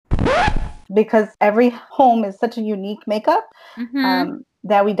because every home is such a unique makeup. Mm-hmm.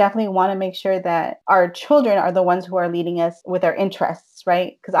 That we definitely want to make sure that our children are the ones who are leading us with our interests,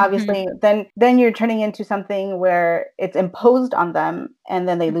 right? Because Mm-hmm. obviously then you're turning into something where it's imposed on them and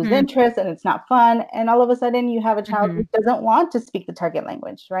then they lose Mm-hmm. interest and it's not fun. And all of a sudden you have a child Mm-hmm. who doesn't want to speak the target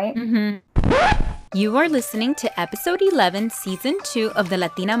language, right? Mm-hmm. You are listening to episode 11, season 2 of the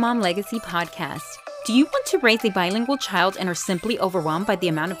Latina Mom Legacy podcast. Do you want to raise a bilingual child and are simply overwhelmed by the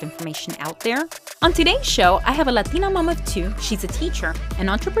amount of information out there? On today's show, I have a Latina mom of 2. She's a teacher, an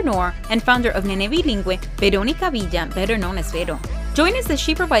entrepreneur, and founder of Nene Bilingue, Veronica Villa, better known as Vero. Join us as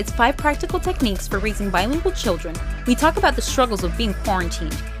she provides 5 practical techniques for raising bilingual children. We talk about the struggles of being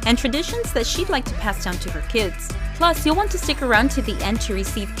quarantined and traditions that she'd like to pass down to her kids. Plus, you'll want to stick around to the end to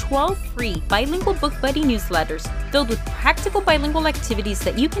receive 12 free bilingual book buddy newsletters filled with practical bilingual activities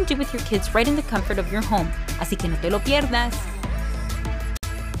that you can do with your kids right in the comfort of your home. Así que no te lo pierdas.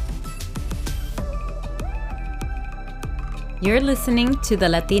 You're listening to the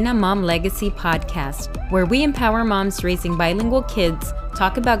Latina Mom Legacy podcast, where we empower moms raising bilingual kids,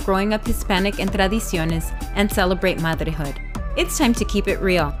 talk about growing up Hispanic and tradiciones, and celebrate motherhood. It's time to keep it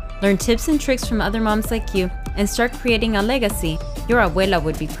real. Learn tips and tricks from other moms like you, and start creating a legacy your abuela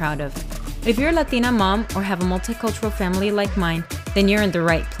would be proud of. If you're a Latina mom or have a multicultural family like mine, then you're in the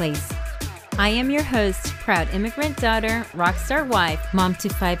right place. I am your host, proud immigrant daughter, rockstar wife, mom to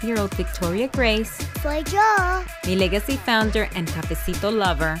 5-year-old Victoria Grace, Soy yo. mi legacy founder and cafecito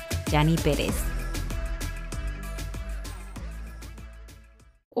lover, Yanni Perez.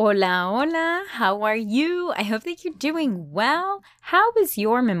 Hola, hola, how are you? I hope that you're doing well. How was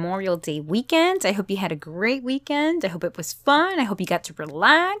your Memorial Day weekend? I hope you had a great weekend. I hope it was fun. I hope you got to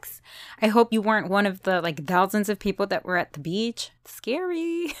relax. I hope you weren't one of the thousands of people that were at the beach.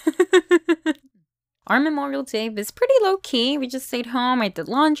 Scary. Our Memorial Day was pretty low-key. We just stayed home, I did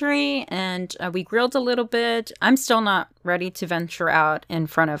laundry, and we grilled a little bit. I'm still not ready to venture out in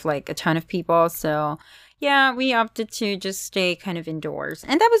front of a ton of people, so yeah, we opted to just stay kind of indoors.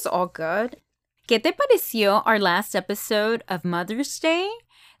 And that was all good. ¿Qué te pareció our last episode of Mother's Day?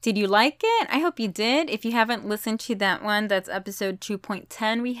 Did you like it? I hope you did. If you haven't listened to that one, that's episode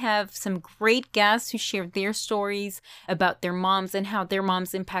 2.10. We have some great guests who shared their stories about their moms and how their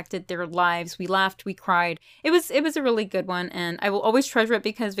moms impacted their lives. We laughed, we cried. It was a really good one, and I will always treasure it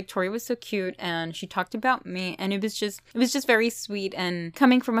because Victoria was so cute and she talked about me, and it was just very sweet and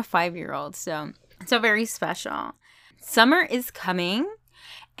coming from a 5-year-old. So very special. Summer is coming.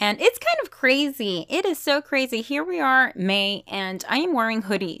 And it's kind of crazy. It is so crazy. Here we are, May, and I am wearing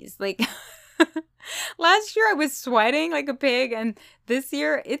hoodies. Last year I was sweating like a pig, and this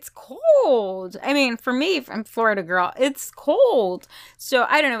year it's cold. I mean, for me, I'm a Florida girl, it's cold. So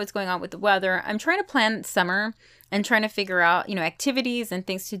I don't know what's going on with the weather. I'm trying to plan summer and trying to figure out, activities and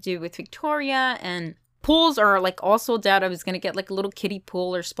things to do with Victoria, and pools are all sold out. I was going to get a little kiddie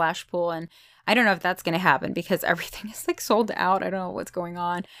pool or splash pool, and I don't know if that's going to happen because everything is sold out. I don't know what's going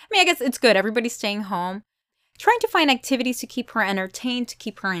on. I mean, I guess it's good. Everybody's staying home. Trying to find activities to keep her entertained, to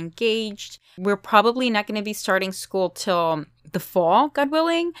keep her engaged. We're probably not going to be starting school till the fall, God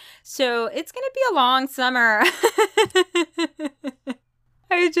willing. So it's going to be a long summer.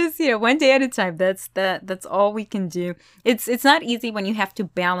 I just, one day at a time. That's all we can do. It's not easy when you have to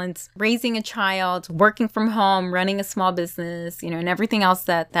balance raising a child, working from home, running a small business, and everything else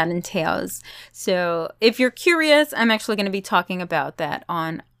that entails. So if you're curious, I'm actually going to be talking about that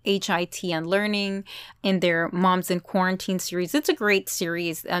on HIT and Learning in their Moms in Quarantine series. It's a great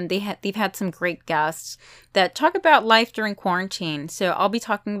series, and they've had some great guests that talk about life during quarantine. So I'll be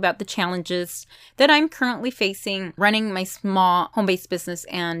talking about the challenges that I'm currently facing running my small home-based business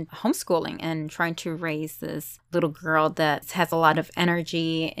and homeschooling and trying to raise this little girl that has a lot of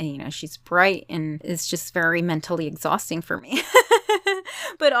energy, and she's bright, and it's just very mentally exhausting for me.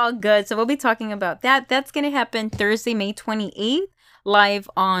 But all good. So we'll be talking about that. That's going to happen Thursday, May 28th. Live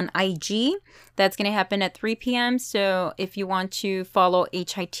on IG. That's going to happen at 3 p.m. So if you want to follow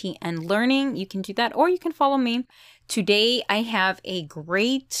HIT and Learning, you can do that, or you can follow me. Today, I have a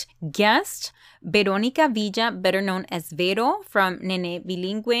great guest, Veronica Villa, better known as Vero from Nene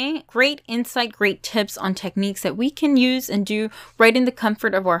Bilingue. Great insight, great tips on techniques that we can use and do right in the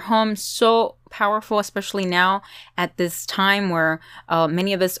comfort of our home. So powerful, especially now at this time where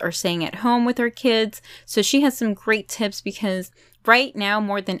many of us are staying at home with our kids. So she has some great tips because right now,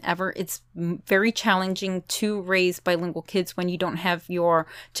 more than ever, it's very challenging to raise bilingual kids when you don't have your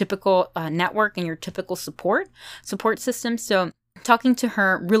typical network and your typical support system. So talking to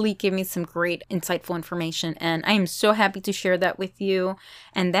her really gave me some great, insightful information. And I am so happy to share that with you.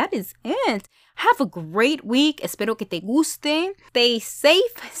 And that is it. Have a great week. Espero que te guste. Stay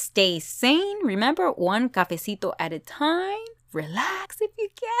safe. Stay sane. Remember, one cafecito at a time. Relax if you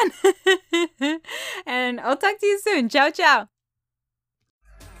can. And I'll talk to you soon. Ciao, ciao.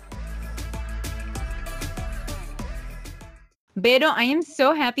 Vero, I am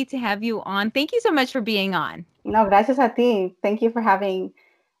so happy to have you on. Thank you so much for being on. No, gracias a ti. Thank you for having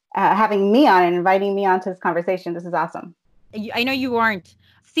me on and inviting me onto this conversation. This is awesome. I know you aren't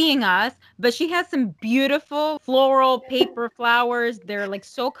seeing us, but she has some beautiful floral paper flowers. They're like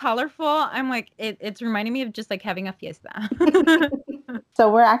so colorful. I'm like, it's reminding me of just like having a fiesta. So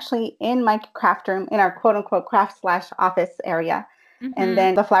we're actually in my craft room, in our quote unquote craft/office area. Mm-hmm. And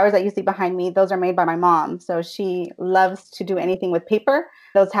then the flowers that you see behind me, those are made by my mom. So she loves to do anything with paper.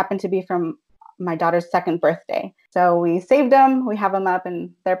 Those happen to be from my daughter's second birthday. So we saved them, we have them up,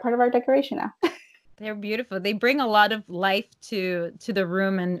 and they're part of our decoration now. They're beautiful. They bring a lot of life to the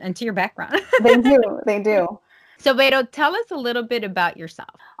room and to your background. They do. So Vero, tell us a little bit about yourself.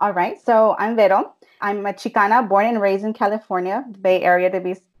 All right. So I'm Vero. I'm a Chicana born and raised in California, the Bay Area to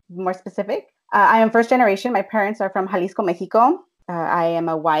be more specific. I am first generation. My parents are from Jalisco, Mexico. I am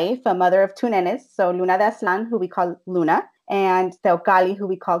a wife, a mother of two nenes. So Luna de Aslan, who we call Luna, and Teocali, who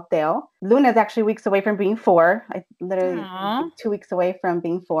we call Teo. Luna is actually weeks away from being 4. Literally 2 weeks away from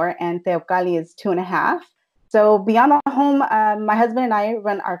being 4. And Teocali is 2.5. So beyond the home, my husband and I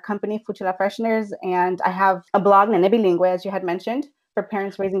run our company, Fuchila Fresheners, and I have a blog, Nene Bilingue, as you had mentioned, for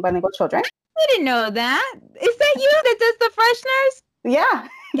parents raising bilingual children. I didn't know that. Is that you that does the fresheners? Yeah.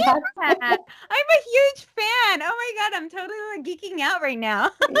 I'm a huge fan. Oh my God, I'm totally like geeking out right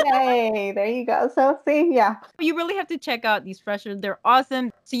now. Yay, there you go. So see, yeah. You really have to check out these fresheners. They're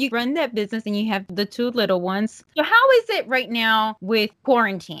awesome. So you run that business and you have the 2 little ones. So how is it right now with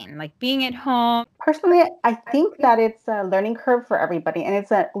quarantine, like being at home? Personally, I think that it's a learning curve for everybody, and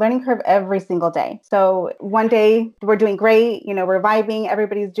it's a learning curve every single day. So one day we're doing great, we're vibing,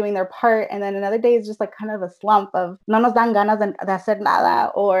 everybody's doing their part, and then another day is just like kind of a slump of no nos dan ganas de hacer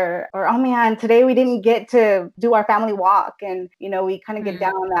nada, or oh man, today we didn't get to do our family walk, and we kind of get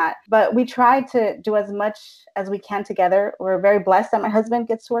down on that. But we try to do as much as we can together. We're very blessed that my husband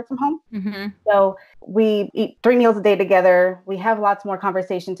gets to work from home. Mm-hmm. So we eat 3 meals a day together. We have lots more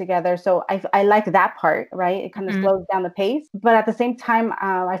conversation together. So I like that part, right? It kind of slows down the pace. But at the same time,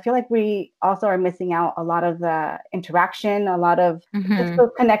 I feel like we also are missing out a lot of the interaction, a lot of those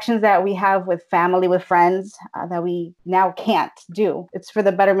connections that we have with family, with friends that we now can't do. It's for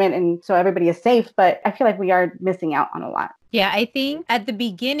the betterment, and so everybody is safe. But I feel like we are missing out on a lot. Yeah, I think at the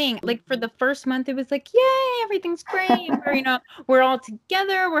beginning, like for the first month, it was like, yay, everything's great. We're all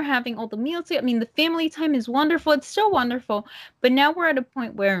together. We're having all the meals. I mean, the family time is wonderful. It's so wonderful. But now we're at a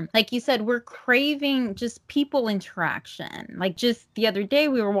point where, like you said, we're craving just people interaction. Like just the other day,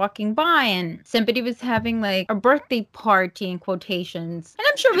 we were walking by and somebody was having like a birthday party in quotations. And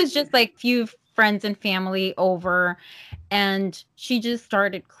I'm sure it was just like few friends and family over, and she just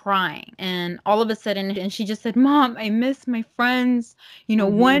started crying, and all of a sudden, and she just said, Mom, I miss my friends,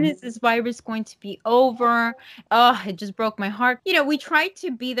 when is this virus going to be over? Oh, it just broke my heart. We try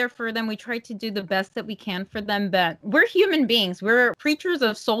to be there for them, we try to do the best that we can for them, but we're human beings, we're creatures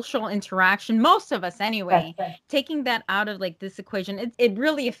of social interaction, most of us anyway. Taking that out of like this equation, it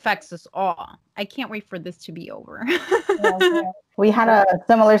really affects us all. I can't wait for this to be over. We had a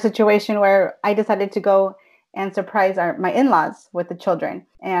similar situation where I decided to go and surprise my in-laws with the children.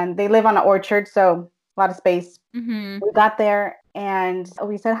 And they live on an orchard, so a lot of space. Mm-hmm. We got there and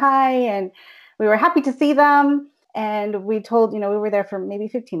we said hi, and we were happy to see them. And we told, we were there for maybe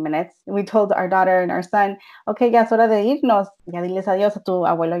 15 minutes. We told our daughter and our son, okay, ya es hora de irnos. Ya diles adiós a tu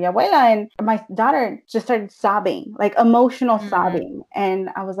abuelo y abuela. And my daughter just started sobbing, like emotional sobbing. And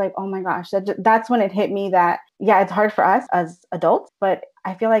I was like, oh my gosh, that's when it hit me that, yeah, it's hard for us as adults, but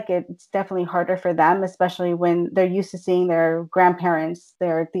I feel like it's definitely harder for them, especially when they're used to seeing their grandparents,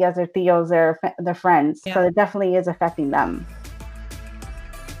 their tias, their tios, their friends. Yeah. So it definitely is affecting them.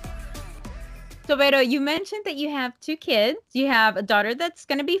 So, Vero, you mentioned that you have 2 kids. You have a daughter that's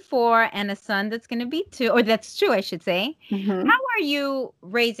going to be 4 and a son that's going to be 2, or that's 2, I should say. Mm-hmm. How are you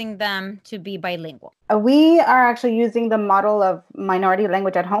raising them to be bilingual? We are actually using the model of minority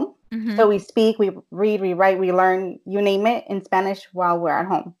language at home. Mm-hmm. So we speak, we read, we write, we learn, you name it, in Spanish while we're at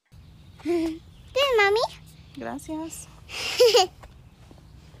home. ¿Tienes, mami? Gracias.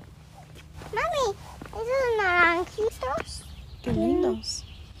 Mami, ¿esos naranjitos? Qué lindos.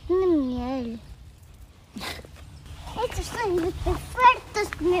 De miel. Estos son los perfectos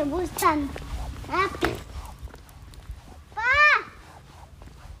que me gustan. ¡Pa!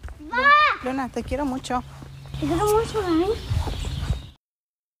 Luna, te quiero mucho. Te quiero mucho, Mami.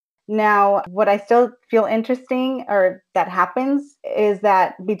 Now, what I still feel interesting or that happens is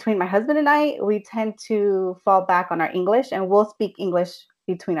that between my husband and I, we tend to fall back on our English and we'll speak English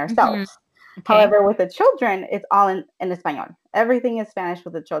between ourselves. Okay. However, with the children, it's all in Espanol. Everything is Spanish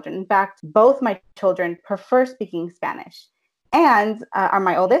with the children. In fact, both my children prefer speaking Spanish. And are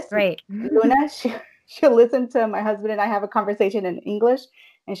my oldest, Great. Luna, she'll listen to my husband and I have a conversation in English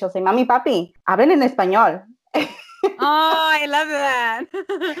and she'll say, Mami, papi, hablen en español. Oh, I love that.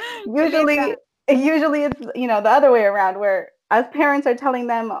 Usually it's, the other way around where us parents are telling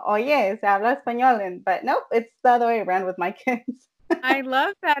them, oye, se habla español. But nope, it's the other way around with my kids. I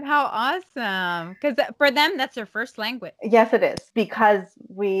love that. How awesome. Because for them, that's their first language. Yes, it is, because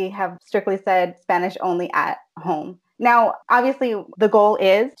we have strictly said Spanish only at home. Now, obviously, the goal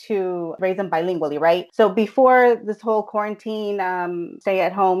is to raise them bilingually, right? So before this whole quarantine, stay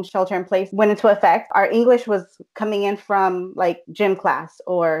at home, shelter in place went into effect, our English was coming in from like gym class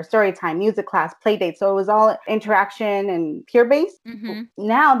or story time, music class, play dates. So it was all interaction and peer based. Mm-hmm.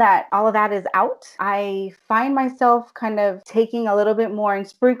 Now that all of that is out, I find myself kind of taking a little bit more and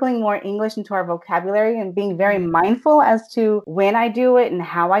sprinkling more English into our vocabulary and being very mindful as to when I do it and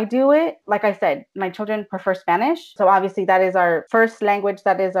how I do it. Like I said, my children prefer Spanish. So obviously that is our first language.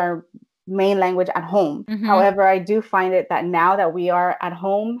 That is our main language at home. Mm-hmm. However, I do find it that now that we are at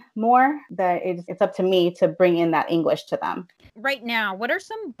home more, that it's up to me to bring in that English to them. Right now, what are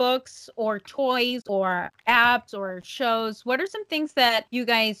some books or toys or apps or shows? What are some things that you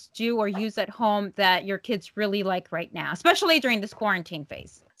guys do or use at home that your kids really like right now, especially during this quarantine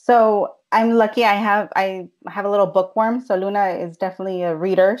phase? So I'm lucky. I have a little bookworm. So Luna is definitely a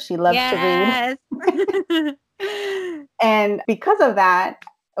reader. She loves to read. And because of that,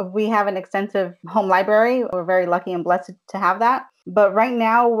 we have an extensive home library. We're very lucky and blessed to have that. But right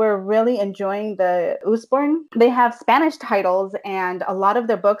now, we're really enjoying the Usborne. They have Spanish titles, and a lot of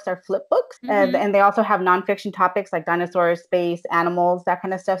their books are flip books. Mm-hmm. And they also have nonfiction topics like dinosaurs, space, animals, that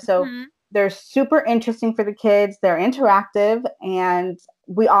kind of stuff. So they're super interesting for the kids. They're interactive, and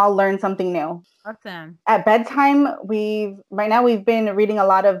we all learn something new. Awesome. At bedtime, we've been reading a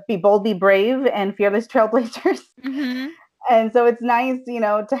lot of Be Bold, Be Brave and Fearless Trailblazers. Mm-hmm. And so it's nice,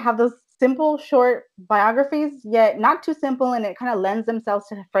 to have those simple, short biographies, yet not too simple. And it kind of lends themselves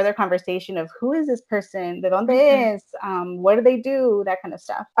to further conversation of who is this person, de donde es, what do they do, that kind of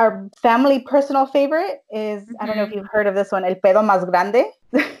stuff. Our family personal favorite is, I don't know if you've heard of this one, El Pedo Más Grande.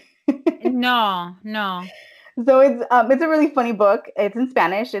 No. So it's a really funny book. It's in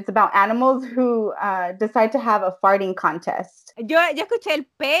Spanish. It's about animals who decide to have a farting contest. Yo escuché el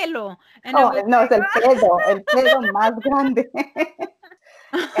pelo. Oh, no, it's el pedo más grande.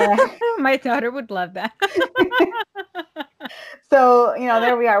 My daughter would love that. So,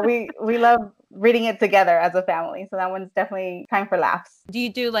 there we are. We love reading it together as a family. So that one's definitely time for laughs. Do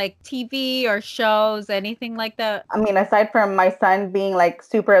you do like TV or shows, anything like that? I mean, aside from my son being like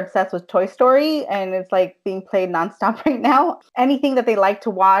super obsessed with Toy Story and it's like being played nonstop right now, anything that they like to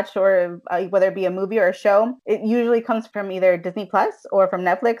watch or whether it be a movie or a show, it usually comes from either Disney Plus or from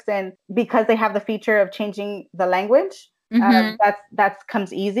Netflix. And because they have the feature of changing the language, that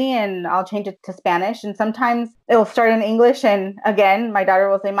comes easy, and I'll change it to Spanish. And sometimes it'll start in English, and again, my daughter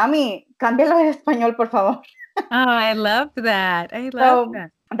will say, "Mami, cámbialo en español, por favor." Oh, I love that. That.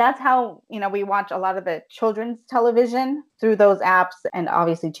 That's how, we watch a lot of the children's television through those apps, and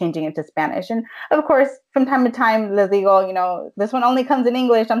obviously changing it to Spanish. And of course, from time to time, les digo, this one only comes in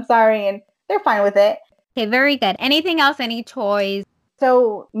English. I'm sorry. And they're fine with it. Okay, very good. Anything else? Any toys?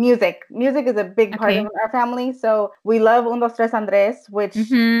 So music is a big part of our family. So we love Un, Dos, Tres, Andres, which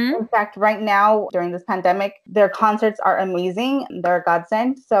in fact, right now during this pandemic, their concerts are amazing. They're a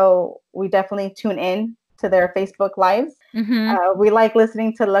godsend. So we definitely tune in to their Facebook lives. We like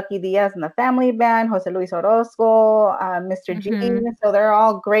listening to Lucky Diaz and the Family Band, Jose Luis Orozco, Mr. G. So they're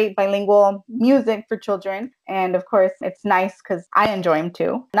all great bilingual music for children. And of course, it's nice because I enjoy them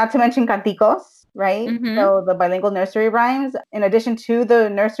too. Not to mention canticos. Right? So the bilingual nursery rhymes, in addition to the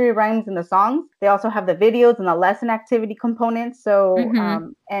nursery rhymes and the songs, they also have the videos and the lesson activity components. So,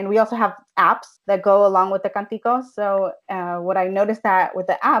 and we also have apps that go along with the canticos. So what I noticed that with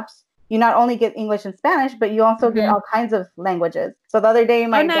the apps, you not only get English and Spanish, but you also get all kinds of languages. So the other day,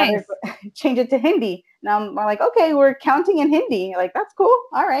 my daughter changed it to Hindi. Now I'm like, okay, we're counting in Hindi. Like, that's cool.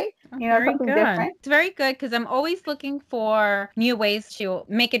 All right. Something different. It's very good because I'm always looking for new ways to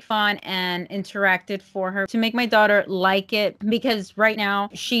make it fun and interactive for her, to make my daughter like it, because right now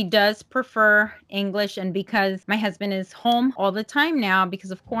she does prefer English. And because my husband is home all the time now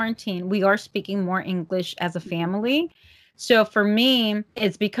because of quarantine, we are speaking more English as a family. So for me,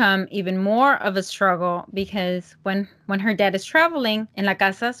 it's become even more of a struggle because when her dad is traveling, en la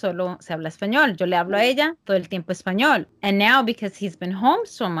casa solo se habla español. Yo le hablo a ella todo el tiempo español. And now because he's been home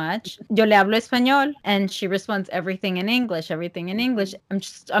so much, yo le hablo español and she responds everything in English, everything in English.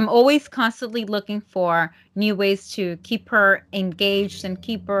 I'm always constantly looking for new ways to keep her engaged and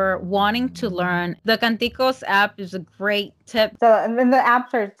keep her wanting to learn. The Canticos app is a great tip. So, and then the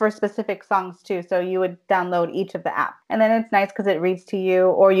apps are for specific songs too. So you would download each of the apps. And then it's nice because it reads to you,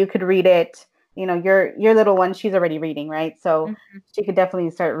 or you could read it. You know, your little one, she's already reading, right? So she could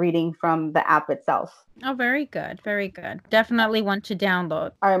definitely start reading from the app itself. Oh, very good. Very good. Definitely want to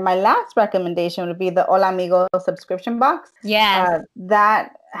download. All right, my last recommendation would be the Hola Amigo subscription box. Yes.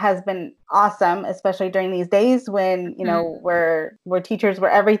 That has been awesome, especially during these days when, you know, we're teachers, we're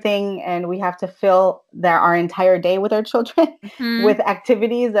everything, and we have to fill our entire day with our children with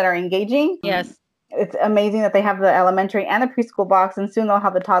activities that are engaging. Yes. It's amazing that they have the elementary and the preschool box, and soon they'll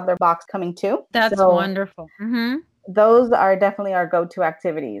have the toddler box coming too. That's wonderful. Those are definitely our go-to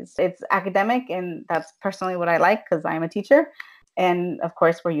activities. It's academic, and that's personally what I like because I'm a teacher. And of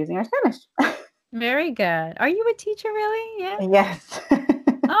course, we're using our Spanish. Very good. Are you a teacher, really? Yeah. Yes.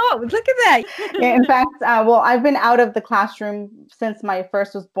 Oh, look at that. In fact, well, I've been out of the classroom since my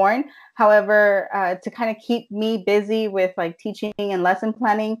first was born. However, to kind of keep me busy with like teaching and lesson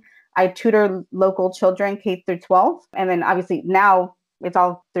planning, I tutor local children K through 12. And then obviously now it's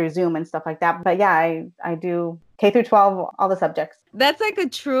all through Zoom and stuff like that. But yeah, I do K through 12, all the subjects. That's like a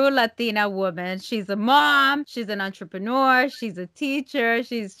true Latina woman. She's a mom, she's an entrepreneur, she's a teacher,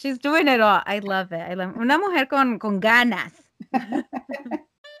 she's doing it all. I love it. I love una mujer con ganas.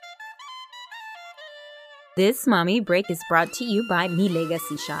 This mommy break is brought to you by Mi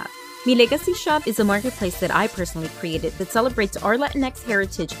Legacy Shop. Mi Legacy Shop is a marketplace that I personally created that celebrates our Latinx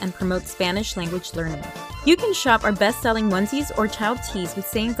heritage and promotes Spanish language learning. You can shop our best-selling onesies or child tees with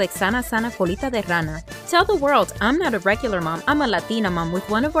sayings like Sana Sana Colita de Rana. Tell the world, I'm not a regular mom, I'm a Latina mom with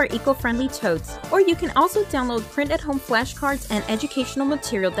one of our eco-friendly totes. Or you can also download print-at-home flashcards and educational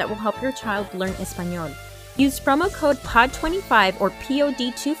material that will help your child learn Espanol. Use promo code POD25 or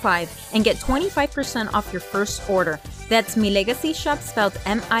POD25 and get 25% off your first order. That's Mi Legacy Shop, spelled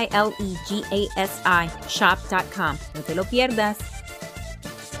MILEGASI shop.com. No te lo pierdas.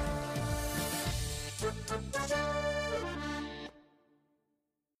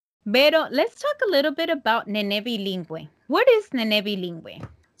 Vero, let's talk a little bit about Nene Bilingue. What is Nene Bilingue?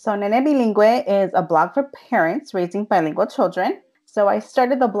 So Nene Bilingue is a blog for parents raising bilingual children. So I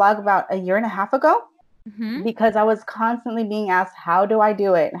started the blog about a year and a half ago. Because I was constantly being asked, how do I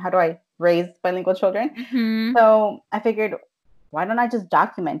do it? How do I raise bilingual children? So I figured, why don't I just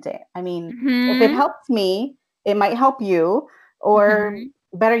document it? I mean, if it helps me, it might help you. Or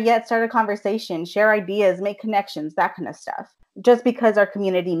better yet, start a conversation, share ideas, make connections, that kind of stuff. Just because our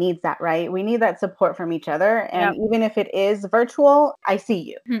community needs that, right? We need that support from each other. And even if it is virtual, I see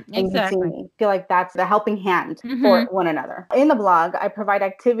you. And you see me. I feel like that's the helping hand for one another. In the blog, I provide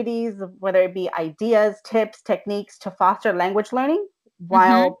activities, whether it be ideas, tips, techniques to foster language learning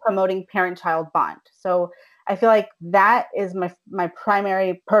while promoting parent-child bond. So I feel like that is my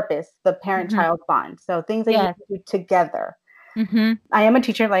primary purpose, the parent-child bond. So things that you can do together. I am a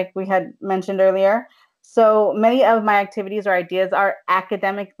teacher, like we had mentioned earlier. So many of my activities or ideas are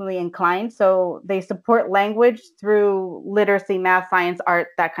academically inclined. So they support language through literacy, math, science, art,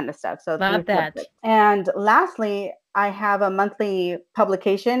 that kind of stuff. So love that. And lastly, I have a monthly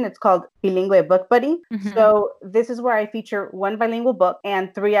publication. It's called Bilingue Book Buddy. So this is where I feature one bilingual book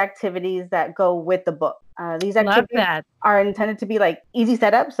and 3 activities that go with the book. These activities are intended to be like easy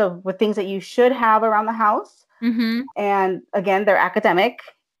setup. So with things that you should have around the house. And again, they're academic.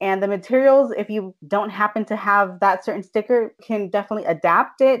 And the materials, if you don't happen to have that certain sticker, can definitely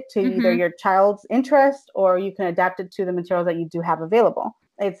adapt it to either your child's interest, or you can adapt it to the materials that you do have available.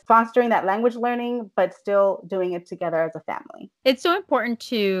 It's fostering that language learning, but still doing it together as a family. It's so important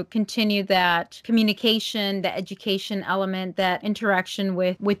to continue that communication, the education element, that interaction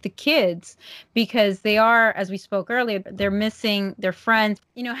with the kids, because they are, as we spoke earlier, they're missing their friends.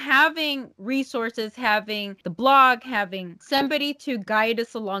 You know, having resources, having the blog, having somebody to guide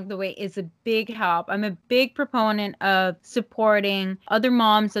us along the way is a big help. I'm a big proponent of supporting other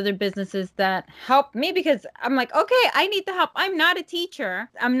moms, other businesses that help me, because I'm like, okay, I need the help. I'm not a teacher,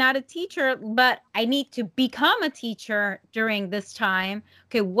 but I need to become a teacher during this time.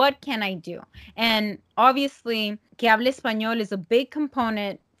 Okay, what can I do? And obviously, que hable español is a big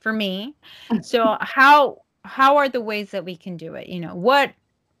component for me. So how are the ways that we can do it? You know, what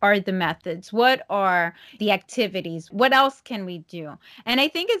are the methods? What are the activities? What else can we do? And I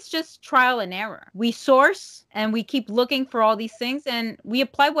think it's just trial and error. We source and we keep looking for all these things and we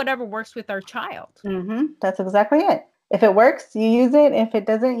apply whatever works with our child. That's exactly it. If it works, you use it. If it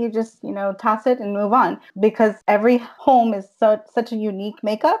doesn't, you just, toss it and move on, because every home is such a unique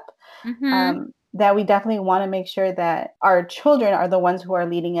makeup. That we definitely want to make sure that our children are the ones who are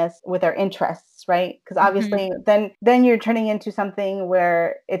leading us with our interests, right? Because obviously then you're turning into something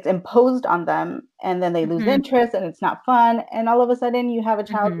where it's imposed on them and then they lose interest and it's not fun. And all of a sudden you have a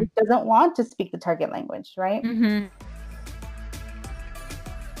child who doesn't want to speak the target language, right?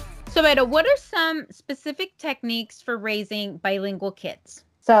 So, Vero, what are some specific techniques for raising bilingual kids?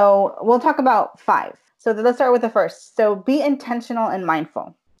 So we'll talk about 5. So let's start with the first. So be intentional and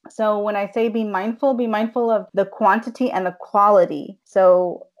mindful. So when I say be mindful of the quantity and the quality.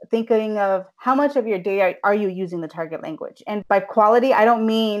 So thinking of how much of your day are you using the target language? And by quality, I don't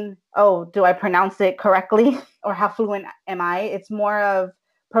mean, do I pronounce it correctly or how fluent am I? It's more of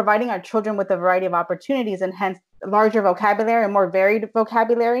providing our children with a variety of opportunities and hence larger vocabulary and more varied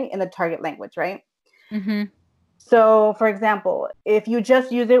vocabulary in the target language, right? So, for example, if you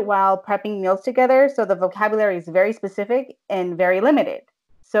just use it while prepping meals together, so the vocabulary is very specific and very limited.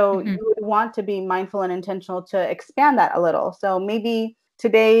 So you would want to be mindful and intentional to expand that a little. So maybe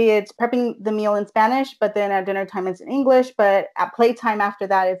today it's prepping the meal in Spanish, but then at dinner time it's in English, but at playtime after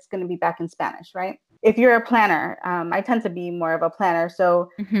that, it's going to be back in Spanish, right? If you're a planner, I tend to be more of a planner. So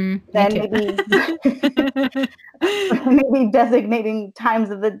then maybe designating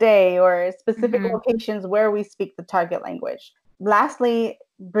times of the day or specific locations where we speak the target language. Lastly,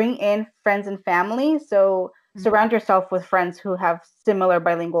 bring in friends and family. So surround yourself with friends who have similar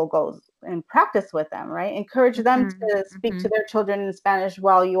bilingual goals and practice with them, right? Encourage them to speak to their children in Spanish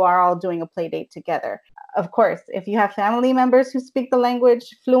while you are all doing a play date together. Of course, if you have family members who speak the language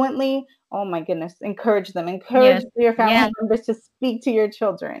fluently, oh my goodness, encourage them. Encourage your family members to speak to your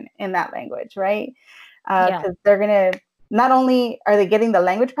children in that language, right? Because they're going to, not only are they getting the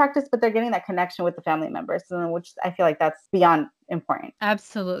language practice, but they're getting that connection with the family members, which I feel like that's beyond important.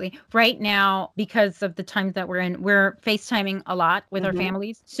 Absolutely. Right now, because of the times that we're in, we're FaceTiming a lot with our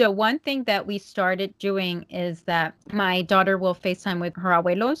families. So one thing that we started doing is that my daughter will FaceTime with her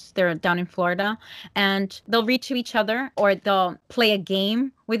abuelos. They're down in Florida, and they'll read to each other or they'll play a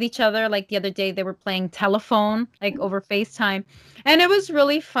game with each other. Like the other day, they were playing telephone, like over FaceTime. And it was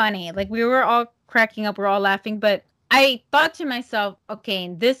really funny. Like we were all cracking up, we're all laughing, but I thought to myself,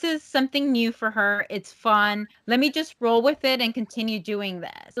 okay, this is something new for her. It's fun. Let me just roll with it and continue doing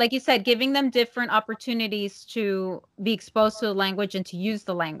this. Like you said, giving them different opportunities to be exposed to the language and to use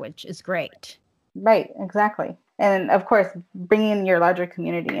the language is great. Right, exactly. And of course, bringing your larger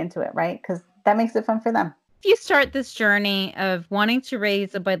community into it, right? Because that makes it fun for them. If you start this journey of wanting to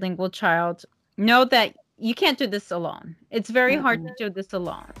raise a bilingual child, know that you can't do this alone. It's very hard to do this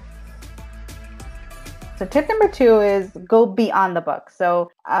alone. So tip number 2 is go beyond the book.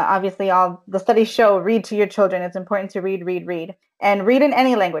 So obviously all the studies show read to your children. It's important to read. And read in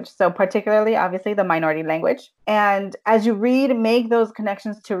any language. So particularly, obviously, the minority language. And as you read, make those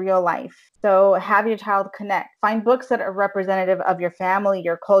connections to real life. So have your child connect. Find books that are representative of your family,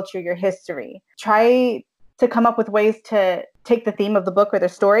 your culture, your history. Try to come up with ways to take the theme of the book or the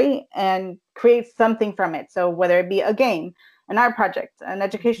story and create something from it. So whether it be a game, an art project, an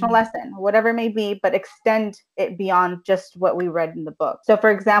educational lesson, whatever it may be, but extend it beyond just what we read in the book. So for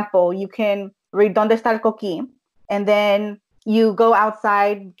example, you can read Donde está el coquí? And then you go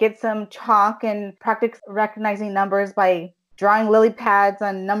outside, get some chalk and practice recognizing numbers by drawing lily pads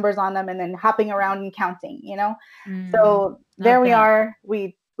and numbers on them and then hopping around and counting, So there we are.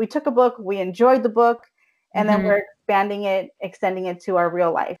 We took a book, we enjoyed the book, and then we're expanding it, extending it to our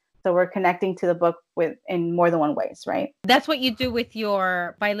real life. So we're connecting to the book in more than one ways, right? That's what you do with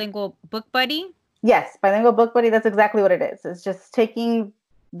your bilingual book buddy? Yes, bilingual book buddy, that's exactly what it is. It's just taking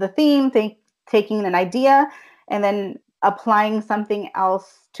the theme, taking an idea, and then applying something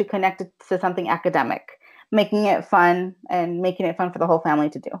else to connect it to something academic, making it fun and making it fun for the whole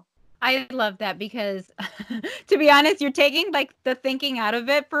family to do. I love that because, to be honest, you're taking like the thinking out of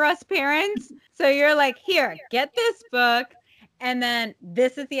it for us parents. So you're like, here, get this book. And then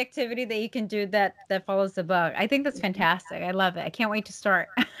this is the activity that you can do that follows the book. I think that's fantastic. I love it. I can't wait to start.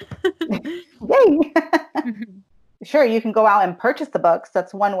 Yay. Sure, you can go out and purchase the books.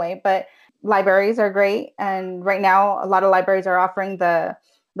 That's one way, but libraries are great. And right now, a lot of libraries are offering the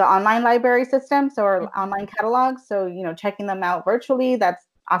online library system, so our online catalogs. So, checking them out virtually, that's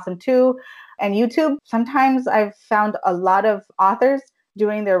awesome too. And YouTube, sometimes I've found a lot of authors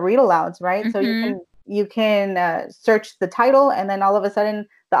doing their read alouds, right? So you can You can search the title, and then all of a sudden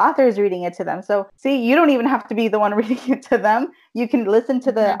the author is reading it to them. So see, you don't even have to be the one reading it to them. You can listen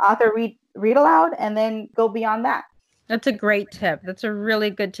to the author read aloud and then go beyond that. That's a great tip. That's a really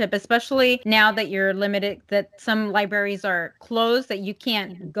good tip, especially now that you're limited, that some libraries are closed, that you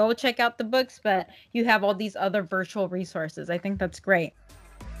can't go check out the books, but you have all these other virtual resources. I think that's great.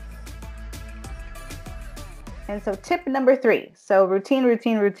 And so tip number 3, so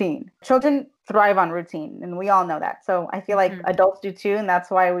routine. Children thrive on routine, and we all know that. So I feel like adults do too, and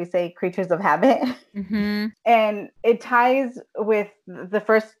that's why we say creatures of habit. And it ties with the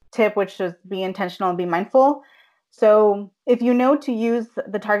first tip, which is be intentional and be mindful. So if you know to use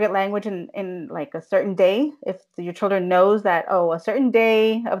the target language in like a certain day, if your children knows that, oh, a certain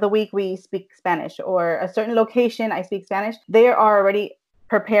day of the week we speak Spanish, or a certain location I speak Spanish, they are already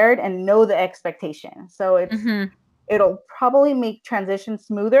prepared and know the expectation. So it'll probably make transition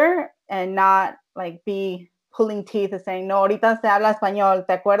smoother and not like be pulling teeth and saying, no, ahorita se habla español,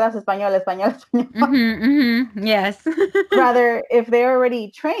 ¿te acuerdas? Español. Yes. Rather, if they're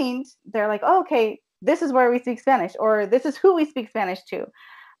already trained, they're like, oh, okay, this is where we speak Spanish, or this is who we speak Spanish to.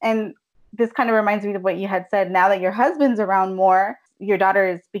 And this kind of reminds me of what you had said. Now that your husband's around more, your daughter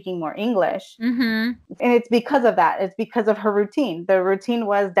is speaking more English. And it's because of that. It's because of her routine. The routine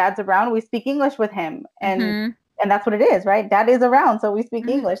was dad's around, we speak English with him. And that's what it is, right? Dad is around, so we speak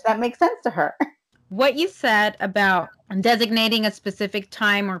English. That makes sense to her. What you said about designating a specific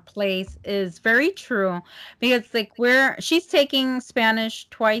time or place is very true, because like she's taking Spanish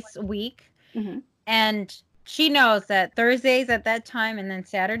twice a week, and she knows that Thursdays at that time and then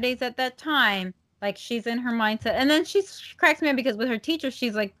Saturdays at that time, like she's in her mindset. And then she cracks me up because with her teacher,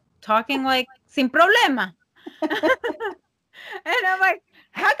 she's like talking like sin problema. And I'm like,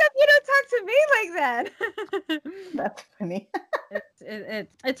 how come you don't talk to me like that? That's funny.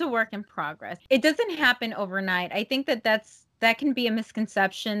 It's a work in progress. It doesn't happen overnight. I think that can be a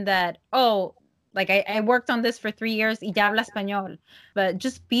misconception that, oh, like I worked on this for 3 years, y ya habla español. But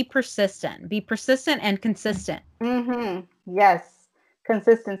just be persistent. Be persistent and consistent. Yes.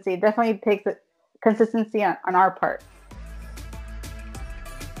 Consistency. Definitely takes consistency on our part.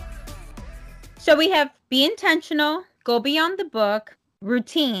 So we have be intentional, go beyond the book,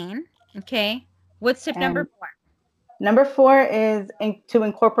 routine. Okay. What's tip number 4? Number 4 is to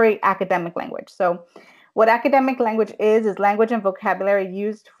incorporate academic language. So what academic language is language and vocabulary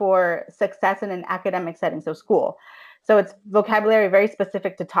used for success in an academic setting, so school. So it's vocabulary very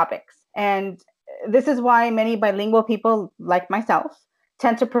specific to topics. And this is why many bilingual people like myself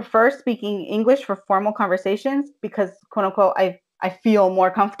tend to prefer speaking English for formal conversations, because, quote unquote, I feel more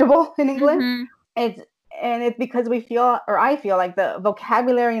comfortable in English. It's because I feel like the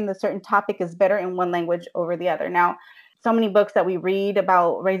vocabulary in the certain topic is better in one language over the other. Now, so many books that we read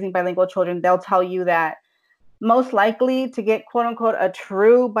about raising bilingual children, they'll tell you that most likely to get, quote unquote, a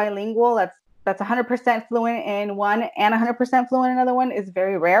true bilingual that's 100% fluent in one and 100% fluent in another one is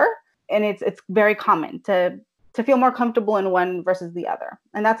very rare. And it's very common to feel more comfortable in one versus the other.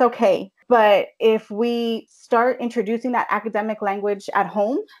 And that's okay. But if we start introducing that academic language at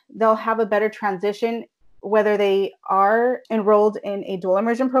home, they'll have a better transition, whether they are enrolled in a dual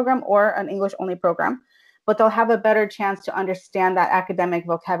immersion program or an English only program. But they'll have a better chance to understand that academic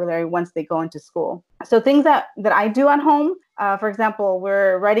vocabulary once they go into school. So things that I do at home, for example,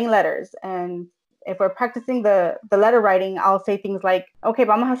 we're writing letters. And if we're practicing the letter writing, I'll say things like, okay,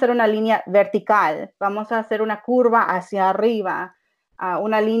 vamos a hacer una línea vertical. Vamos a hacer una curva hacia arriba.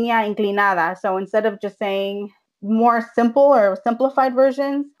 Una línea inclinada. So instead of just saying more simple or simplified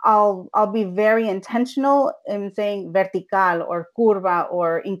versions, I'll be very intentional in saying vertical or curva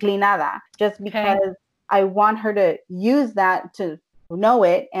or inclinada, just because I want her to use that, to know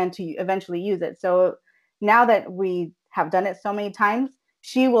it and to eventually use it. So now that we have done it so many times,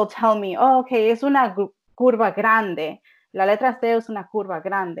 she will tell me, oh, okay, es una curva grande. La letra C es una curva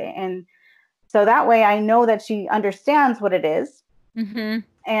grande. And so that way I know that she understands what it is.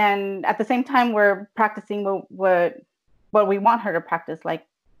 And at the same time, we're practicing what we want her to practice, like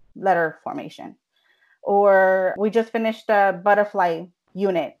letter formation. Or we just finished a butterfly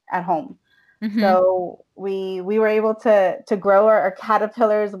unit at home. So we were able to grow our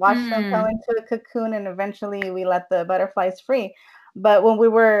caterpillars, watch them go into the cocoon, and eventually we let the butterflies free. But when we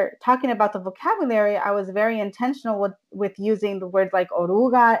were talking about the vocabulary, I was very intentional with using the words like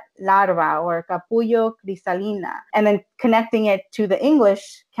oruga larva or capullo cristalina, and then connecting it to the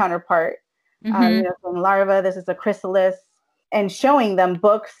English counterpart. From larva, this is a chrysalis, and showing them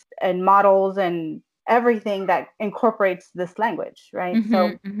books and models and everything that incorporates this language, right?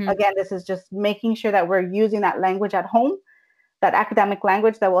 So again, this is just making sure that we're using that language at home that academic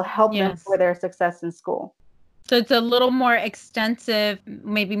language that will help them Yes. for their success in school. So it's a little more extensive,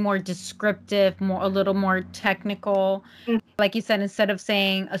 maybe more descriptive, a little more technical. Mhm. Like you said, instead of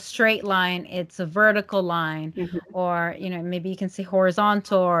saying a straight line, it's a vertical line, Mhm. or, maybe you can say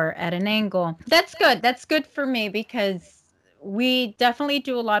horizontal or at an angle. That's good. That's good for me because we definitely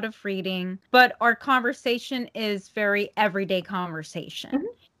do a lot of reading, but our conversation is very everyday conversation. Mhm.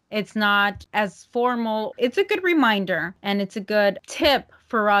 It's not as formal. It's a good reminder and it's a good tip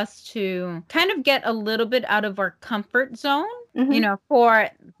for us to kind of get a little bit out of our comfort zone, Mhm. for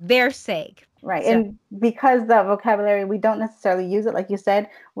their sake. Right. So, And because the vocabulary, we don't necessarily use it. Like you said,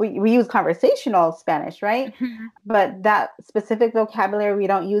 we use conversational Spanish, right? mhm. But that specific vocabulary, we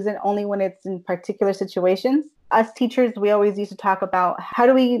don't use it only when it's in particular situations. Us teachers, we always used to talk about how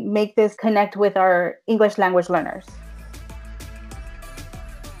do we make this connect with our English language learners?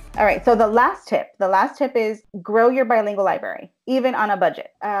 All right. So the last tip is grow your bilingual library, even on a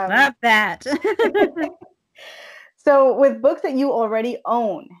budget. Love that. So with books that you already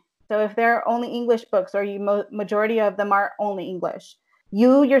own, so if they're only English books or majority of them are only English,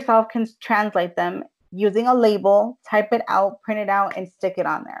 you yourself can translate them using a label, type it out, print it out, and stick it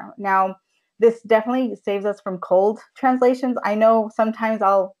on there. Now, this definitely saves us from cold translations. I know sometimes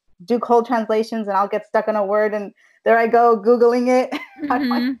I'll do cold translations and I'll get stuck on a word and there I go Googling it. How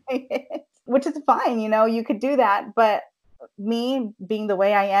do I say it? Which is fine, you could do that. But me being the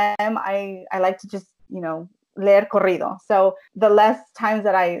way I am, I like to just, leer corrido. So the less times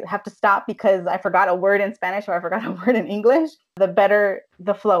that I have to stop because I forgot a word in Spanish or I forgot a word in English, the better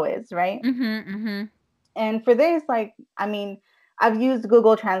the flow is, right? And for this, I've used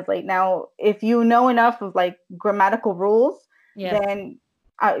Google Translate. Now, if you know enough of like grammatical rules, Yes. then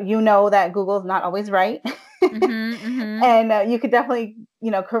you know that Google's not always right. And you could definitely,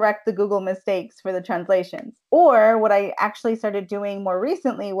 correct the Google mistakes for the translations. Or what I actually started doing more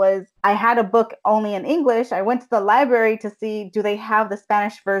recently was I had a book only in English. I went to the library to see, do they have the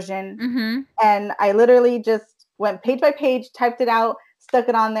Spanish version? And I literally just went page by page, typed it out, stuck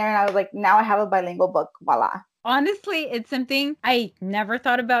it on there. And I was like, now I have a bilingual book. Voila. Honestly, it's something I never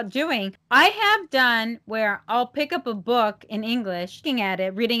thought about doing. I have done where I'll pick up a book in English, looking at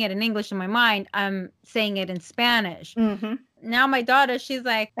it, reading it in English in my mind, I'm saying it in Spanish. Mm-hmm. Now my daughter, she's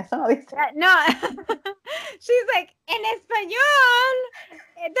like, Eso no dice. no, she's like, en español,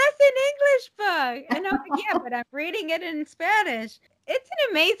 that's an English book. And I'm like, yeah, but I'm reading it in Spanish. It's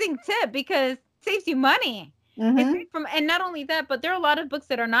an amazing tip because it saves you money. Mm-hmm. And not only that, but there are a lot of books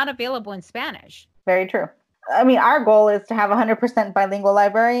that are not available in Spanish. Very true. I mean, our goal is to have 100% bilingual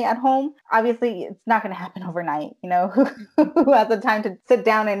library at home. Obviously, it's not going to happen overnight. Who has the time to sit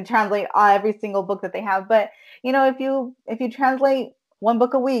down and translate every single book that they have? But if you translate one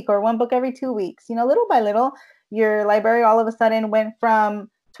book a week or one book every 2 weeks, little by little, your library all of a sudden went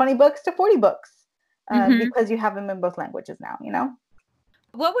from 20 books to 40 books because you have them in both languages now.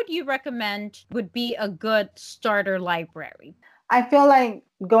 What would you recommend would be a good starter library? I feel like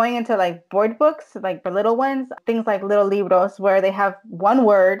going into like board books, like for little ones, things like little libros where they have one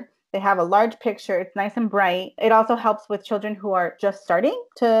word, they have a large picture, it's nice and bright. It also helps with children who are just starting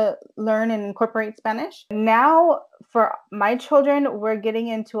to learn and incorporate Spanish. Now, for my children, we're getting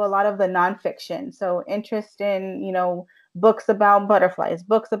into a lot of the nonfiction. So interest in, books about butterflies,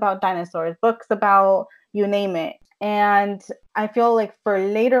 books about dinosaurs, books about you name it. And I feel like for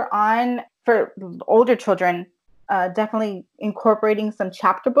later on, for older children, definitely incorporating some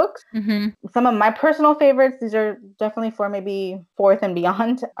chapter books. Some of my personal favorites, these are definitely for maybe fourth and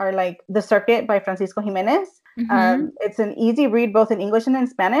beyond, are like The Circuit by Francisco Jimenez. It's an easy read both in English and in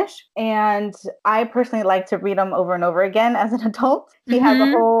Spanish. And I personally like to read them over and over again as an adult. He has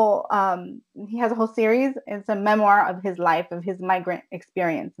a whole series. It's a memoir of his life, of his migrant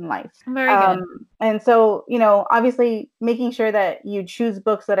experience in life. Very good. And so, obviously making sure that you choose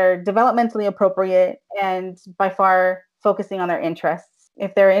books that are developmentally appropriate and by far focusing on their interests.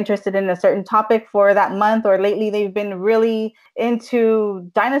 If they're interested in a certain topic for that month, or lately they've been really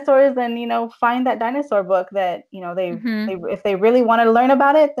into dinosaurs, then find that dinosaur book that they if they really want to learn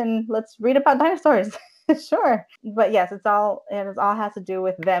about it, then let's read about dinosaurs. Sure. But yes, it all has to do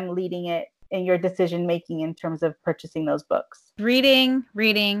with them leading it in your decision making in terms of purchasing those books. Reading.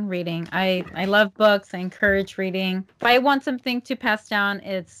 I love books. I encourage reading. If I want something to pass down,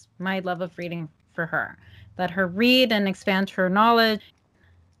 it's my love of reading for her. Let her read and expand her knowledge.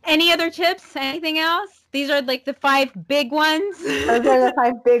 Any other tips? Anything else? These are like the 5 big ones. Those are the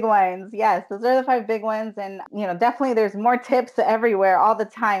 5 big ones. Yes, those are the 5 big ones. And, definitely there's more tips everywhere all the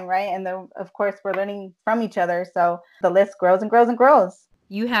time, right? And of course, we're learning from each other. So the list grows and grows and grows.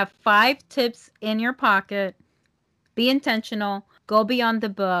 You have 5 tips in your pocket. be intentional, go beyond the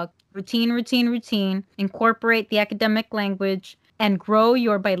book, routine, routine, routine, incorporate the academic language, and grow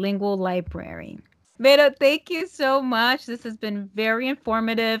your bilingual library. Vero, thank you so much. This has been very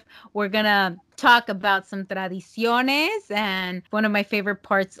informative. We're going to talk about some tradiciones and one of my favorite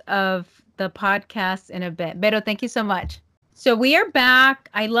parts of the podcast in a bit. Vero, thank you so much. So we are back.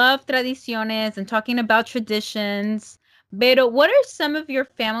 I love tradiciones and talking about traditions. Vero, what are some of your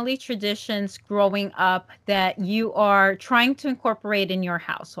family traditions growing up that you are trying to incorporate in your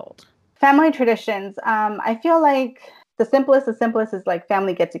household? Family traditions. I feel like the simplest is like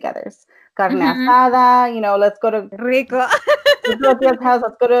family get-togethers. Carne asada, let's go to Rico. let's go to tia's house,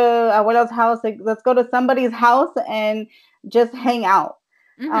 let's go to abuela's house, like, let's go to somebody's house and just hang out.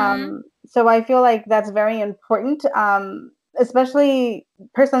 So I feel like that's very important, especially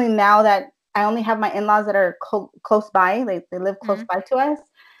personally now that I only have my in-laws that are close by, they live close by to us,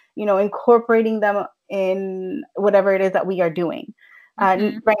 incorporating them in whatever it is that we are doing.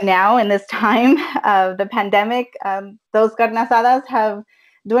 Right now, in this time of the pandemic, those carne asadas have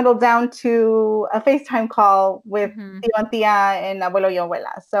dwindled down to a FaceTime call with tío and tía and abuelo y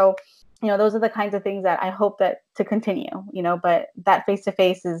abuela. So, those are the kinds of things that I hope that to continue, but that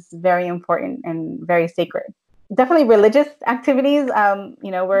face-to-face is very important and very sacred. Definitely religious activities.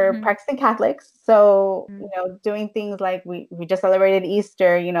 We're practicing Catholics. So, doing things like we just celebrated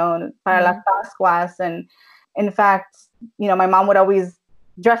Easter, para las Pascuas. And in fact, my mom would always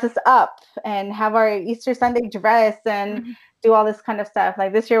dress us up and have our Easter Sunday dress and do all this kind of stuff.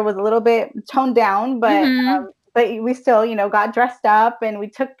 Like this year was a little bit toned down, but we still, got dressed up and we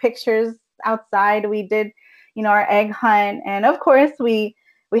took pictures outside. We did, our egg hunt. And of course we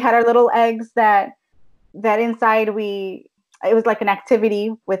had our little eggs that inside it was like an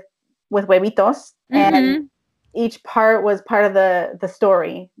activity with huevitos. And each part was part of the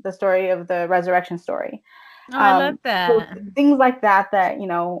story of the resurrection story. Oh, I love that. So things like that,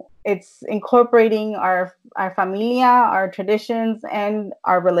 it's incorporating our familia, our traditions, and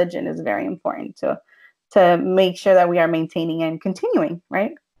our religion is very important to make sure that we are maintaining and continuing,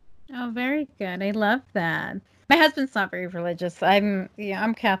 right? Oh, very good. I love that. My husband's not very religious. I'm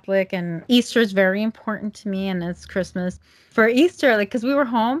Catholic, and Easter is very important to me, and it's Christmas. For Easter, because we were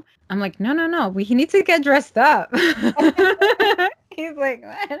home, I'm like, no, we need to get dressed up. He's like,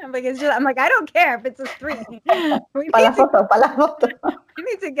 what? I'm like, I don't care if it's a street. We need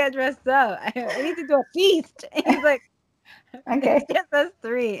to get dressed up. I need to do a feast. And he's like, okay, it's just us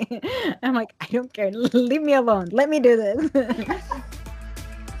three. I'm like, I don't care. Leave me alone. Let me do this.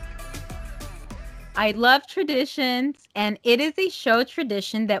 I love traditions, and it is a show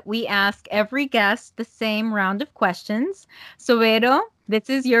tradition that we ask every guest the same round of questions. So, Vero, this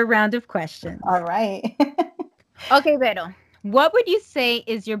is your round of questions. All right. Okay, Vero, what would you say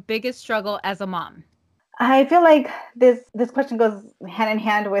is your biggest struggle as a mom? I feel like this question goes hand in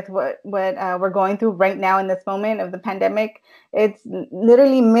hand with what we're going through right now in this moment of the pandemic. It's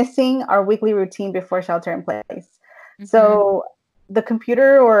literally missing our weekly routine before shelter in place. So the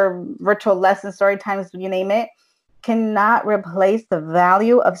computer or virtual lesson story times, you name it, cannot replace the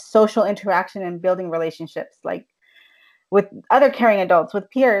value of social interaction and building relationships, like with other caring adults, with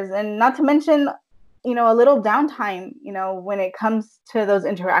peers, and not to mention, a little downtime, when it comes to those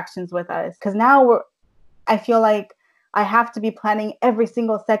interactions with us. Because now I feel like I have to be planning every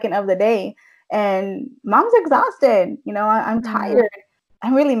single second of the day, and mom's exhausted. I'm tired.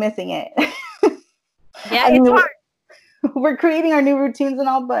 I'm really missing it. Yeah, it's hard. We're creating our new routines and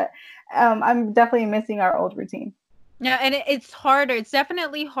all, but I'm definitely missing our old routine. Yeah, and it's harder. It's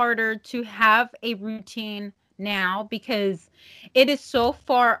definitely harder to have a routine now because it is so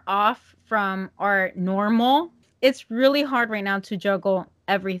far off from our normal. It's really hard right now to juggle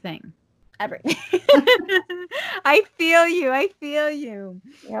everything. I feel you.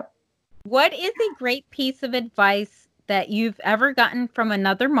 Yep. What is a great piece of advice that you've ever gotten from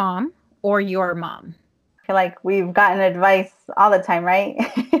another mom or your mom? I feel like we've gotten advice all the time, right?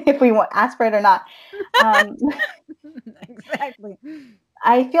 If we ask for it or not. Exactly.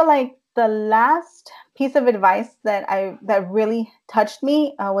 I feel like the last piece of advice that really touched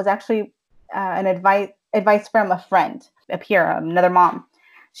me was actually an advice from a friend, a peer, another mom.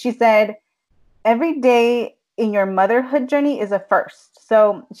 She said, every day in your motherhood journey is a first.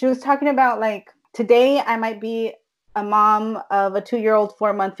 So she was talking about today I might be a mom of a 2-year-old,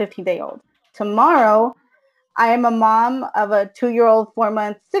 4-month, 15-day-old. Tomorrow I am a mom of a 2-year-old,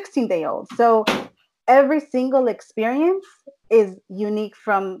 4-month, 16-day-old. So every single experience is unique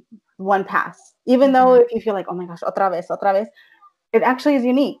from one past. Even though if you feel like, oh my gosh, otra vez, it actually is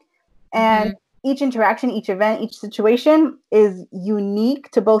unique. And each interaction, each event, each situation is unique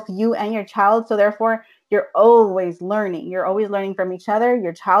to both you and your child. So therefore, you're always learning. You're always learning from each other.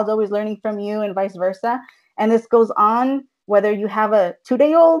 Your child's always learning from you and vice versa. And this goes on whether you have a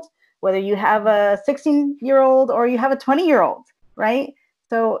 2-day-old, whether you have a 16-year-old, or you have a 20-year-old, right?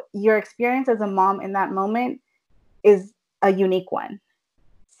 So your experience as a mom in that moment is a unique one.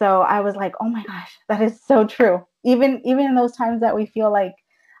 So I was like, oh my gosh, that is so true. Even in those times that we feel like,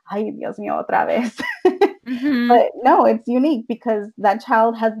 ay, Dios mío, otra vez. But no, it's unique because that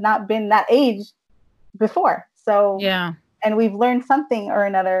child has not been that age before. So, Yeah. and we've learned something or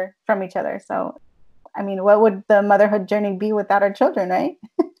another from each other. So, I mean, what would the motherhood journey be without our children, right?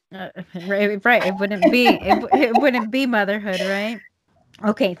 Right. It wouldn't be motherhood, right?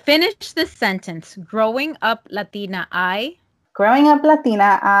 Okay. Finish the sentence. Growing up Latina, Growing up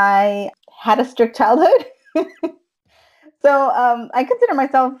Latina, I had a strict childhood. So I consider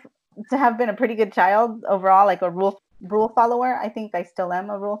myself to have been a pretty good child overall, like a rule follower. I think I still am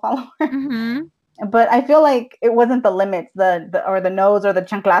a rule follower. But I feel like it wasn't the limits, the no's or the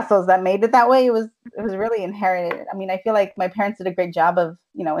chanclazos that made it that way. It was really inherited. I mean, I feel like my parents did a great job of,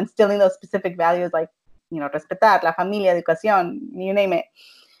 instilling those specific values like, respetar, la familia, educación, you name it.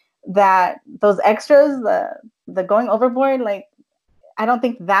 That those extras, the going overboard, like, I don't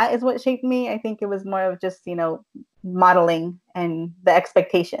think that is what shaped me. I think it was more of just, modeling and the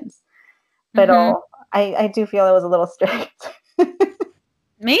expectations. But I do feel it was a little strict.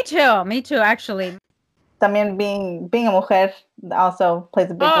 Me too, actually. También being a mujer also plays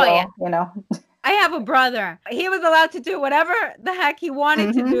a big role, Yeah. I have a brother. He was allowed to do whatever the heck he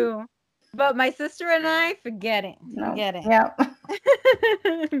wanted to do. But my sister and I, forget it. Forget it. Yeah.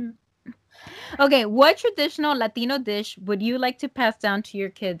 Okay, what traditional Latino dish would you like to pass down to your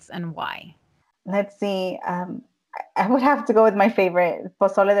kids and why? Let's see. I would have to go with my favorite,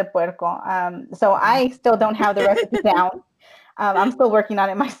 pozole de puerco. So I still don't have the recipe down. I'm still working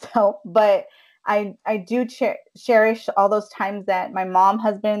on it myself, but I do cherish all those times that my mom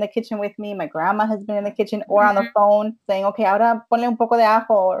has been in the kitchen with me, my grandma has been in the kitchen or on the phone saying, okay, ahora ponle un poco de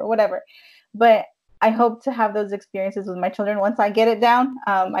ajo or whatever. But I hope to have those experiences with my children once I get it down.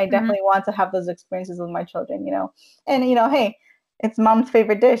 I definitely want to have those experiences with my children, and, hey, it's mom's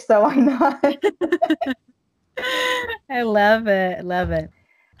favorite dish, so why not? I love it. Love it.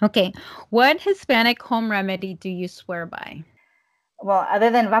 Okay. What Hispanic home remedy do you swear by? Well, other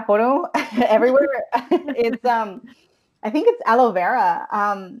than Vaporu, everywhere, it's, I think it's aloe vera.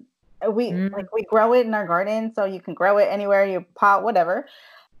 We grow it in our garden, so you can grow it anywhere, you pot, whatever.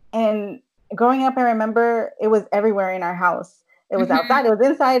 And growing up, I remember it was everywhere in our house. It was outside, it was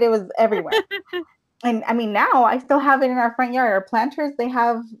inside, it was everywhere. And I mean, now I still have it in our front yard. Our planters, they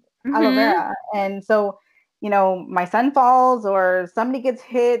have aloe vera. And so, my son falls or somebody gets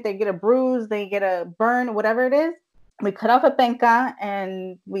hit, they get a bruise, they get a burn, whatever it is. We cut off a penca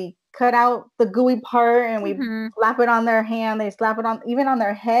and we cut out the gooey part and we slap it on their hand. They slap it on, even on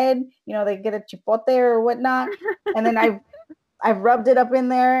their head. They get a chipote or whatnot. And then I've rubbed it up in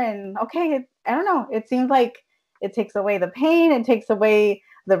there and okay, I don't know. It seems like it takes away the pain. It takes away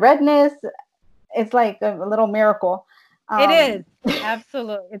the redness. It's like a little miracle. It is.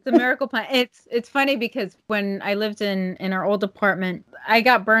 Absolutely. It's a miracle plant. It's funny because when I lived in our old apartment, I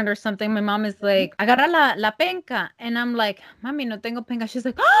got burned or something. My mom is like, agarra la penca. And I'm like, mami, no tengo penca. She's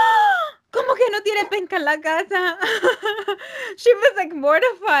like, oh, ¿cómo que no tiene penca en la casa? She was like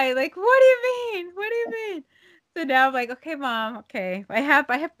mortified. Like, what do you mean? What do you mean? So now I'm like, okay, mom, okay. I have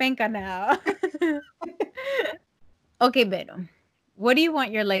penca now. Okay, Vero, what do you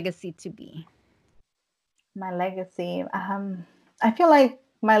want your legacy to be? My legacy. I feel like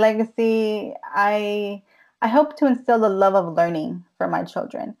my legacy, I hope to instill the love of learning for my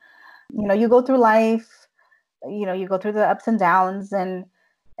children. You go through life, you go through the ups and downs,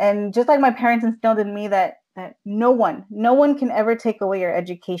 and just like my parents instilled in me that no one can ever take away your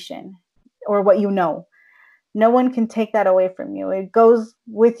education or what you know. No one can take that away from you. It goes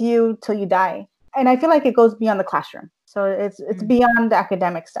with you till you die. And I feel like it goes beyond the classroom. So it's beyond the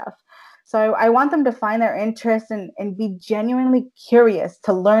academic stuff. So I want them to find their interest and be genuinely curious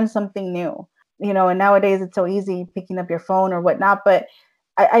to learn something new. And nowadays it's so easy picking up your phone or whatnot, but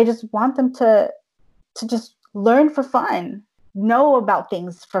I just want them to just learn for fun, know about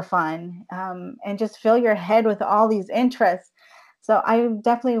things for fun, and just fill your head with all these interests. So I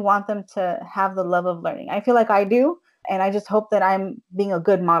definitely want them to have the love of learning. I feel like I do, and I just hope that I'm being a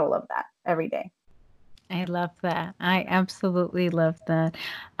good model of that every day. I love that. I absolutely love that.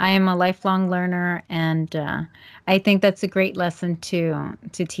 I am a lifelong learner, and I think that's a great lesson to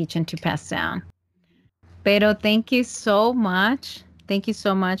teach and to pass down. Pero thank you so much. Thank you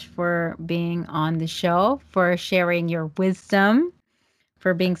so much for being on the show, for sharing your wisdom,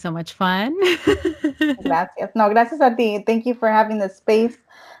 for being so much fun. Gracias. No, gracias a ti. Thank you for having the space,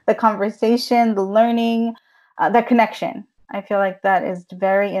 the conversation, the learning, the connection. I feel like that is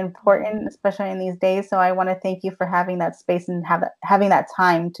very important, especially in these days. So I want to thank you for having that space and having that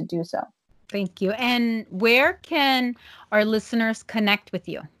time to do so. Thank you. And where can our listeners connect with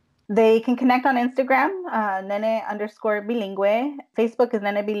you? They can connect on Instagram, Nene_Bilingue. Facebook is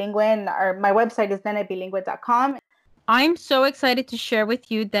Nene Bilingue, and my website is nenebilingue.com. I'm so excited to share with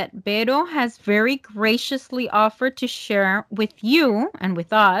you that Vero has very graciously offered to share with you and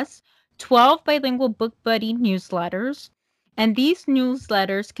with us 12 bilingual book buddy newsletters. And these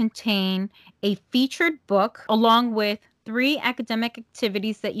newsletters contain a featured book along with 3 academic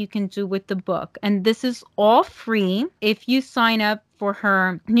activities that you can do with the book. And this is all free if you sign up for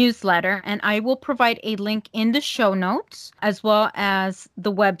her newsletter. And I will provide a link in the show notes as well as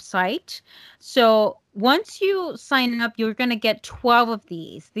the website. So once you sign up, you're going to get 12 of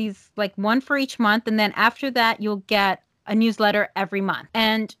these like one for each month. And then after that, you'll get a newsletter every month.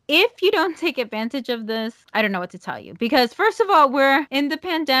 And if you don't take advantage of this, I don't know what to tell you. Because first of all, we're in the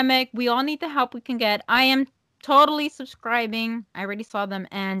pandemic. We all need the help we can get. I am totally subscribing. I already saw them.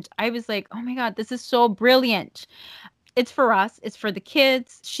 And I was like, oh my God, this is so brilliant. It's for us. It's for the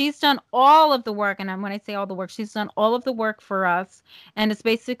kids. She's done all of the work. And when I say all the work, she's done all of the work for us. And it's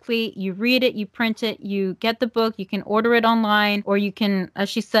basically you read it, you print it, you get the book, you can order it online, or you can, as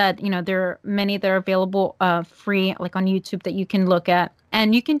she said, there are many that are available free, like on YouTube that you can look at.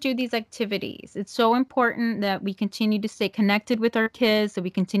 And you can do these activities. It's so important that we continue to stay connected with our kids, that we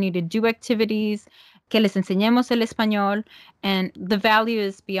continue to do activities, que les enseñemos el español, and the value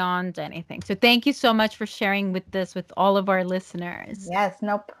is beyond anything. So thank you so much for sharing with all of our listeners. Yes,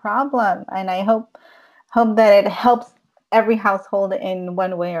 no problem. And I hope that it helps every household in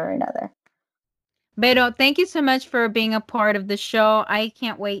one way or another. Vero, thank you so much for being a part of the show. I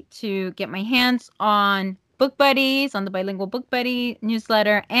can't wait to get my hands on Book Buddies, on the Bilingual Book Buddy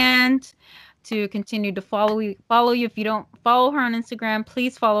newsletter, and to continue to follow you. If you don't follow her on Instagram,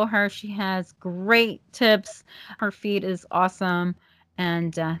 please follow her. She has great tips. Her feed is awesome.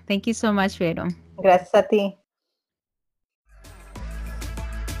 And thank you so much, Vero. Gracias a ti.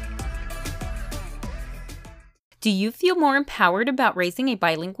 Do you feel more empowered about raising a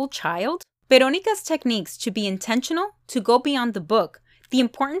bilingual child? Veronica's techniques to be intentional, to go beyond the book, the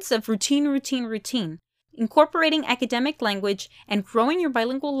importance of routine, incorporating academic language, and growing your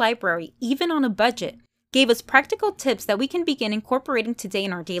bilingual library, even on a budget, gave us practical tips that we can begin incorporating today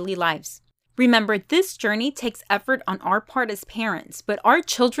in our daily lives. Remember, this journey takes effort on our part as parents, but our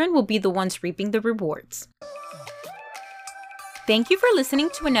children will be the ones reaping the rewards. Thank you for listening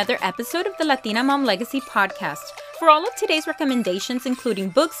to another episode of the Latina Mom Legacy podcast. For all of today's recommendations, including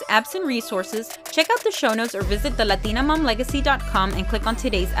books, apps, and resources, check out the show notes or visit thelatinamomlegacy.com and click on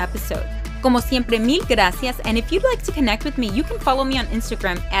today's episode. Como siempre, mil gracias, and if you'd like to connect with me, you can follow me on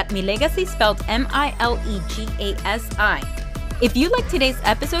Instagram at milegacy, spelled MILEGASI. If you like today's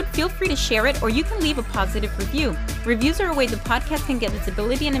episode, feel free to share it, or you can leave a positive review. Reviews are a way the podcast can get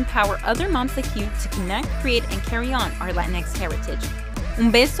visibility and empower other moms like you to connect, create, and carry on our Latinx heritage.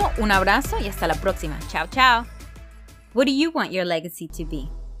 Un beso, un abrazo, y hasta la próxima. Ciao, ciao. What do you want your legacy to be?